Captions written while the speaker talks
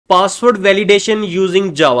password validation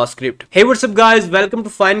using JavaScript. Hey, what's up guys, welcome to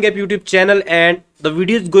FineGap YouTube channel, and the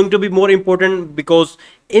video is going to be more important because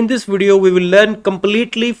in this video we will learn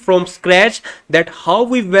completely from scratch that how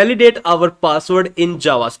we validate our password in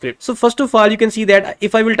JavaScript. So first of all, you can see that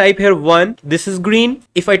if I will type here 1, this is green.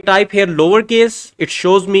 If I type here lowercase, it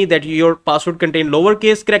shows me that your password contain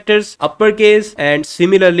lowercase characters, uppercase, and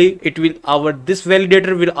similarly this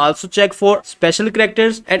validator will also check for special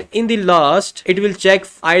characters, and in the last it will check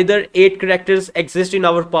either 8 characters exist in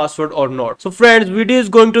our password or not. So friends, video is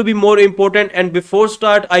going to be more important, and before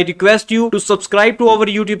start I request you to subscribe to our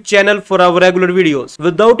YouTube channel for our regular videos.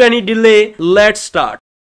 Without any delay, let's start.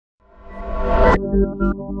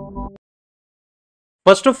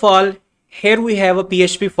 First of all, here we have a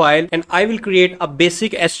PHP file and I will create a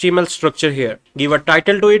basic HTML structure here. Give a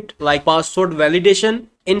title to it like password validation.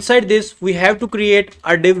 Inside this, we have to create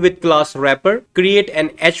a div with class wrapper, create an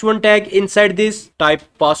h1 tag inside this, type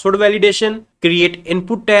password validation, create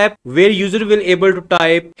input tab where user will able to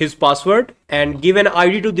type his password and give an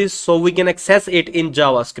ID to this so we can access it in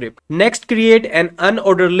JavaScript. Next, create an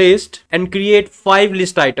unordered list and create 5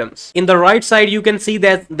 list items. In the right side, you can see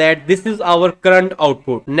that this is our current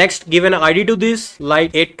output. Next, give an ID to this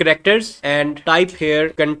like 8 characters and type here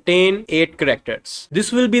contain 8 characters.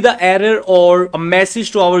 This will be the error or a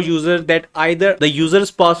message to our user that either the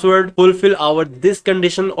user's password fulfill our this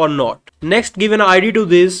condition or not. Next, give an ID to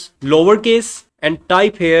this lowercase and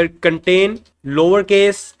type here contain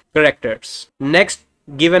lowercase characters. Next,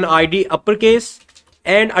 give an ID uppercase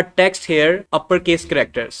and a text here uppercase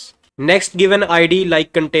characters. Next, give an ID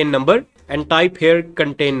like contain number and type here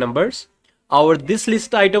contain numbers. This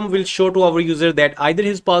list item will show to our user that either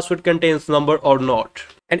his password contains number or not.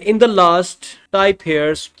 And in the last, type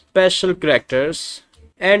here special characters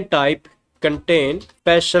and type contain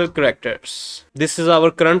special characters. This is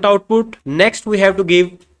our current output. Next, we have to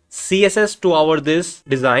give CSS to our this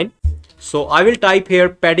design. So I will type here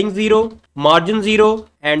padding 0, margin 0,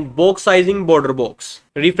 and box sizing border box.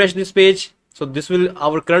 Refresh this page. So this will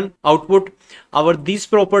our current output. These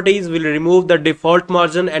properties will remove the default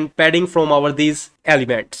margin and padding from these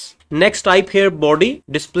elements. Next, type here body,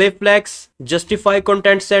 display flex, justify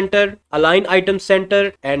content center, align item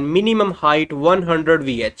center, and minimum height 100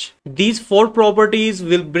 VH. These 4 properties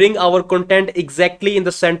will bring our content exactly in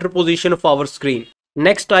the center position of our screen.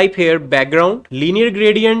 Next, type here background, linear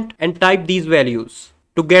gradient, and type these values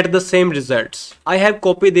to get the same results. I have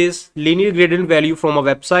copied this linear gradient value from a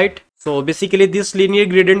website. So basically this linear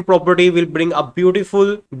gradient property will bring a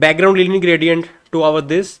beautiful background linear gradient to our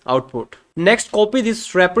this output. Next, copy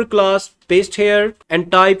this wrapper class, paste here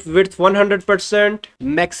and type width 100%,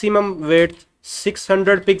 maximum width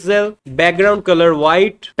 600 pixel, background color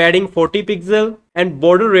white, padding 40 pixel, and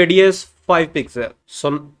border radius 5 pixel.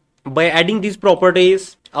 So by adding these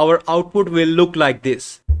properties, our output will look like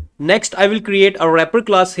this. Next, I will create a wrapper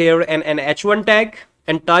class here and an h1 tag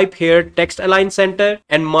and type here text align center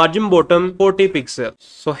and margin bottom 40 pixel.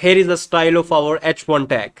 So here is the style of our h1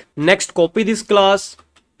 tag. Next, copy this class,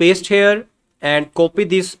 paste here, and copy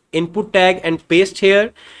this input tag and paste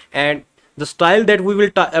here, and the style that we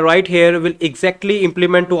will write here will exactly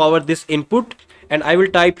implement to our this input. And I will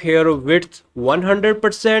type here width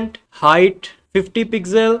 100%, height 50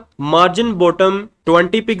 pixel, margin bottom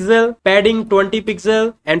 20 pixel, padding 20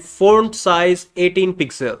 pixel, and font size 18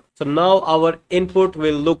 pixel. So now our input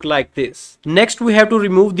will look like this. Next, we have to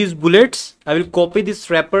remove these bullets. I will copy this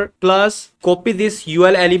wrapper class, copy this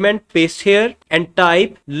UL element, paste here, and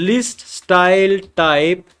type list style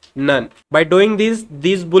type none. By doing this,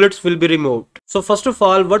 these bullets will be removed. So first of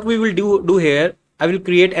all, what we will do here, I will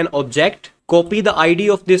create an object, copy the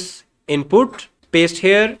ID of this input, paste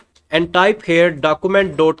here, and type here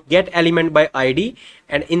document.getElementById,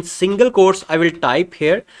 and in single quotes I will type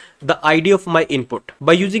here the ID of my input.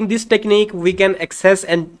 By using this technique, we can access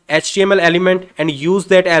an HTML element and use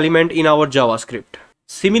that element in our JavaScript.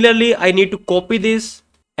 Similarly, I need to copy this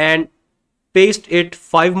and paste it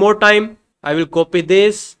 5 more times. I will copy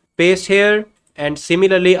this, paste here, and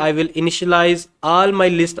similarly I will initialize all my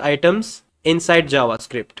list items inside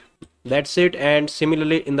JavaScript. That's it. And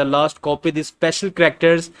similarly in the last, copy the special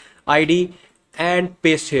characters ID and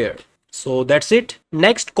paste here. So that's it.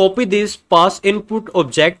 Next, copy this pass input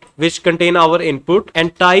object which contain our input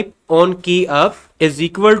and type on key up is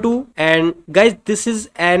equal to, and guys, this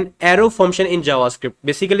is an arrow function in JavaScript.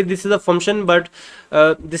 Basically this is a function, but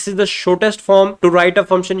this is the shortest form to write a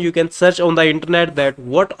function. You can search on the internet that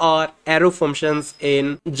what are arrow functions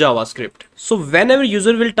in JavaScript. So whenever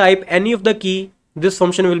user will type any of the key, this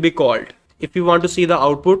function will be called. If you want to see the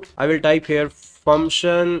output, I will type here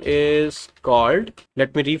function is called.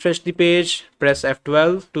 Let me refresh the page, press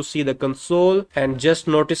F12 to see the console, and just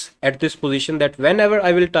notice at this position that whenever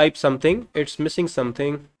I will type something, it's missing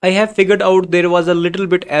something. I have figured out there was a little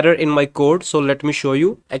bit error in my code, so let me show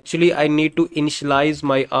you. Actually, I need to initialize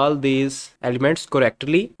my all these elements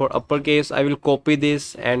correctly. For uppercase, I will copy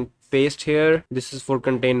this and paste here. This is for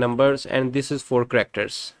contain numbers and this is for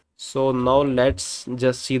characters. So now let's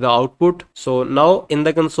just see the output. So now in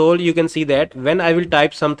the console you can see that when I will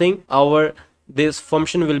type something, this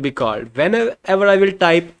function will be called. Whenever I will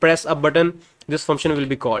type, press a button, this function will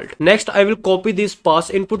be called. Next I will copy this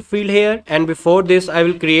pass input field here, and before this I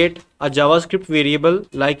will create a JavaScript variable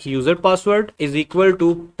like user password is equal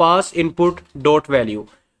to pass input dot value.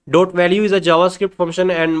 Dot value is a JavaScript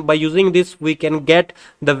function, and by using this we can get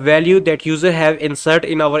the value that user have insert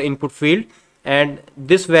in our input field. And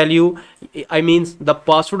this value, I means the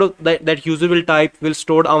password that user will type will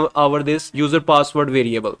stored our this user password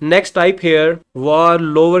variable. Next type here var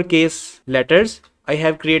lowercase letters. I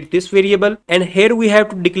have created this variable, and here we have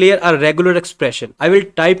to declare a regular expression. I will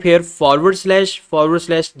type here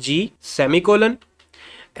 //g semicolon,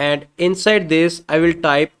 and inside this I will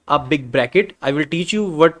type a big bracket. I will teach you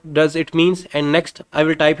what does it means, and next I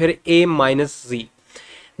will type here a minus z.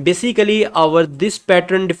 Basically this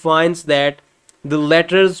pattern defines that the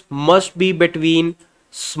letters must be between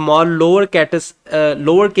small lowercase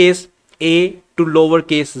a to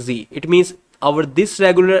lowercase z. It means this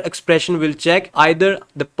regular expression will check either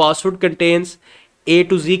the password contains a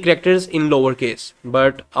to z characters in lowercase.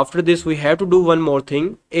 But after this we have to do one more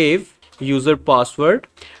thing. If user password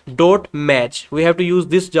dot match, we have to use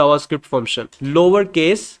this JavaScript function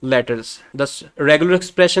lowercase letters, the regular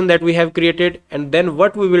expression that we have created. And then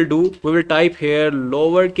what we will do, we will type here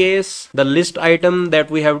lowercase the list item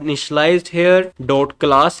that we have initialized here dot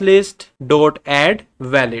class list dot add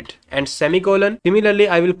valid and semicolon. Similarly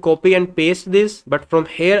I will copy and paste this, but from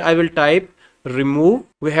here I will type remove.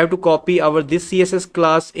 We have to copy this CSS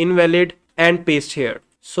class invalid and paste here.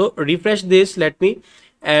 So refresh this, let me.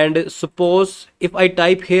 And suppose if I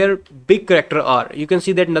type here big character R, you can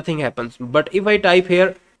see that nothing happens. But if I type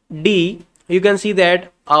here D, you can see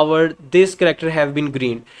that this character have been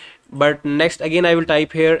green. But next again I will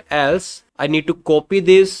type here else. I need to copy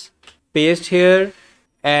this, paste here,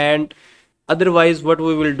 and otherwise what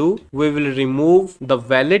we will do, we will remove the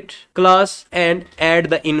valid class and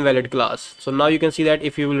add the invalid class. So now you can see that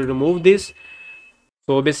if you will remove this,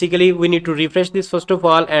 so basically we need to refresh this first of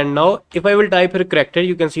all. And now if I will type here character,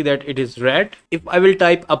 you can see that it is red. If I will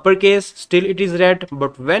type uppercase, still it is red.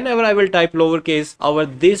 But whenever I will type lowercase,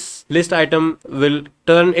 this list item will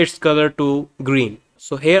turn its color to green.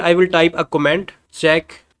 So here I will type a comment,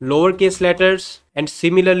 check lowercase letters, and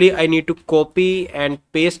similarly I need to copy and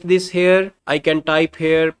paste this here. I can type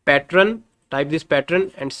here pattern, type this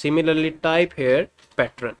pattern, and similarly type here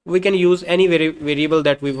pattern. We can use any variable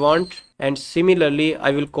that we want, and similarly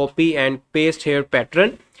I will copy and paste here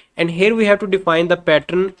pattern. And here we have to define the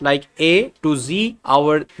pattern like A to Z.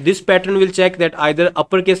 This pattern will check that either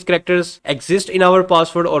uppercase characters exist in our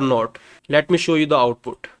password or not. Let me show you the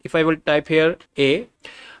output. If I will type here A,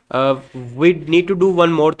 we need to do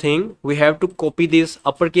one more thing. We have to copy this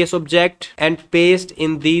uppercase object and paste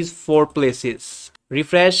in these 4 places.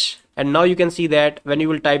 Refresh, and now you can see that when you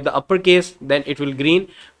will type the uppercase, then it will green.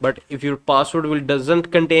 But if your password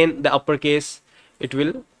doesn't contain the uppercase, it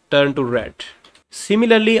will turn to red.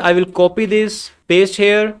 Similarly, I will copy this, paste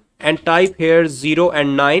here, and type here 0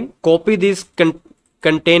 and 9. Copy this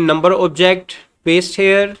contain number object, paste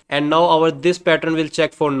here, and now this pattern will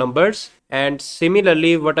check for numbers. And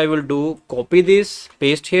similarly what I will do, copy this,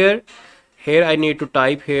 paste here. Here I need to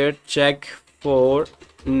type here check for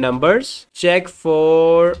numbers, check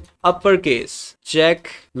for uppercase,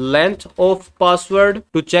 check length of password.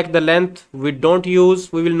 To check the length, we will not use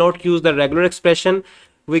the regular expression.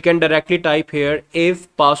 We can directly type here if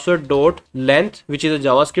password dot length, which is a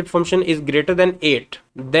JavaScript function, is greater than 8,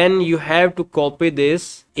 then you have to copy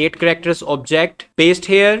this 8 characters object, paste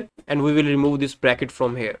here, and we will remove this bracket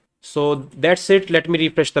from here. So that's it. Let me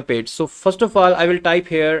refresh the page. So first of all I will type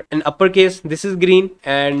here an uppercase, this is green,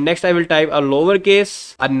 and next I will type a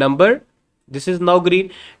lowercase, a number, this is now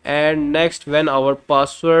green. And next when our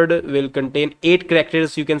password will contain 8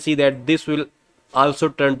 characters, you can see that this will also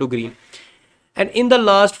turn to green. And in the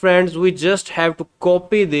last, friends, we just have to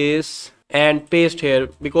copy this and paste here,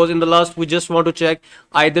 because in the last we just want to check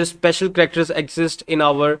either special characters exist in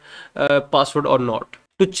our password or not.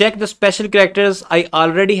 To check the special characters, I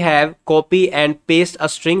already have copy and paste a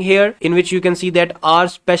string here in which you can see that our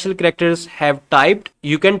special characters have typed.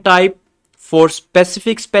 You can type for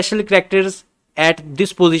specific special characters at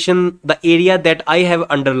this position the area that I have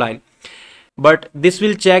underlined, but this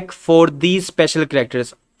will check for these special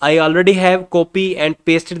characters. I already have copy and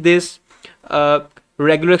pasted this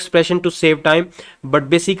regular expression to save time, but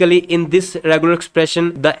basically in this regular expression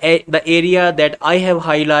the area that I have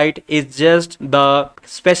highlighted is just the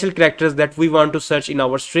special characters that we want to search in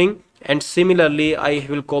our string. And similarly I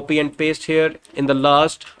will copy and paste here. In the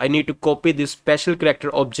last, I need to copy this special character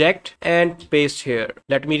object and paste here.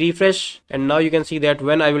 Let me refresh, and now you can see that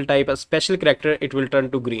when I will type a special character, it will turn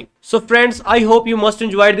to green. So friends, I hope you must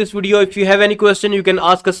enjoyed this video. If you have any question, you can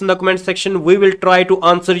ask us in the comment section. We will try to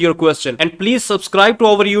answer your question, and please subscribe to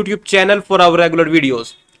our YouTube channel for our regular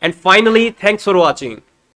videos. And finally, thanks for watching.